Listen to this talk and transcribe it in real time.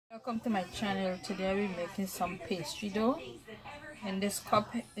Welcome to my channel. Today we're making some pastry dough. In this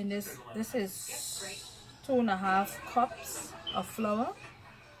cup, this is 2.5 cups of flour.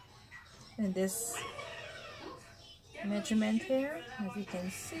 In this measurement here, as you can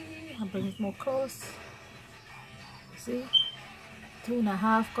see, I'll bring it more close. See,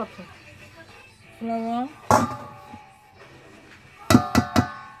 2.5 cups of flour.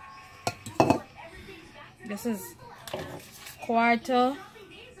 This is 1/4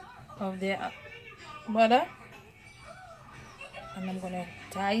 of the butter, and I'm gonna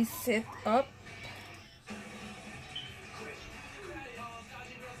dice it up.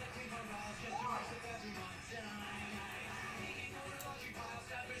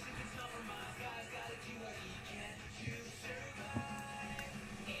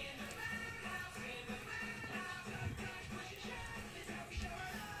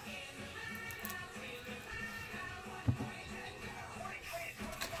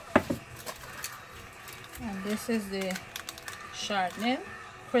 And this is the shortening,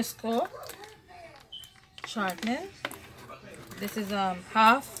 Cristo shortening. This is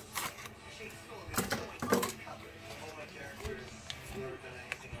half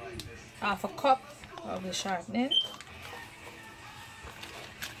a cup of the shortening.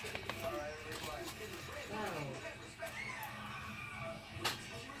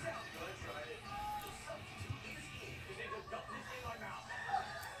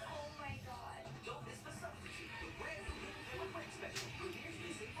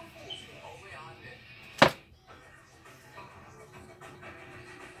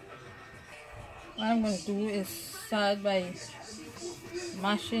 What I'm going to do is start by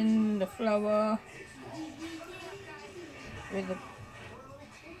mashing the flour with the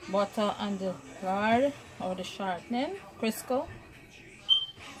butter and the lard, or the shortening, Cristo.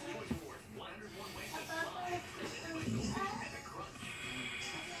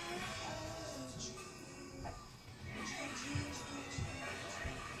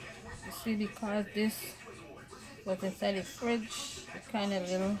 You see, because this was inside the fridge, it's kind of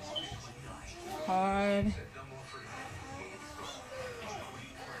little hard,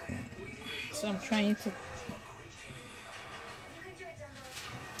 so I'm trying to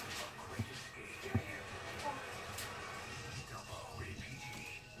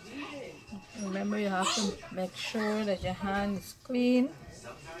remember, you have to make sure that your hand is clean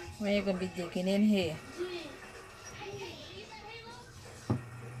when you're going to be digging in here.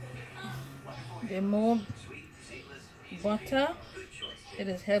 The more butter, it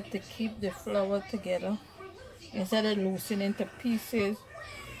has helped to keep the flour together instead of loosening into pieces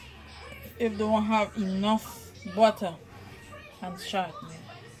if they don't have enough butter and shortening.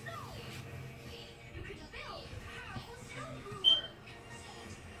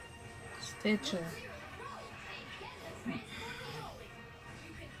 Stay tuned.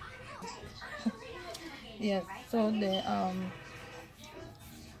 Yes, so the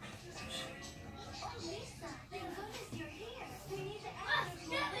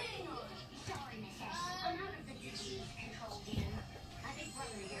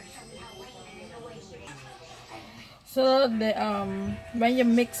when you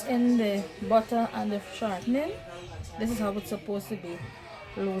mix in the butter and the shortening, this is how it's supposed to be,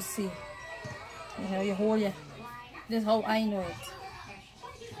 loosey. You know, you hold it. This is how I know it.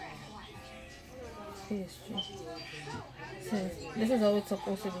 Pastry. So this is how it's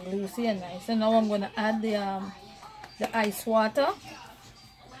supposed to be, loosey and nice. And now I'm gonna add the ice water.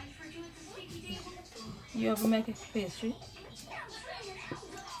 You have to make a pastry.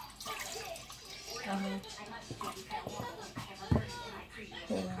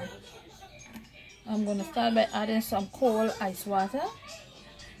 I'm gonna start by adding some cold ice water.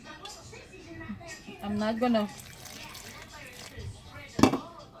 I'm not gonna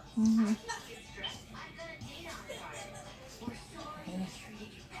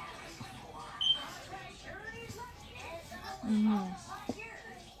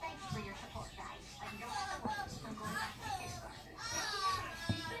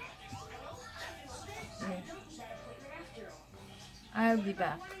I'll be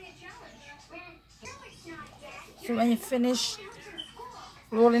back. So when you finish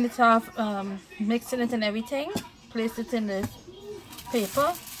rolling it off, mixing it and everything, place it in the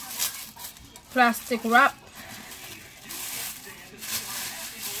paper, plastic wrap,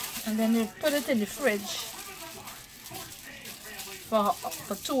 and then you put it in the fridge for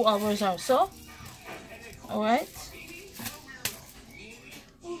 2 hours or so. Alright,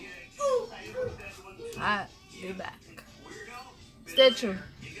 I'll be back. Stay tuned.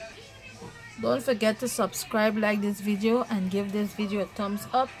 Don't forget to subscribe, like this video, and give this video a thumbs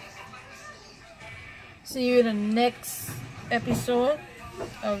up. See you in the next episode.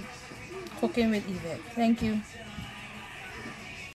 of Cooking with Yvette. Thank you.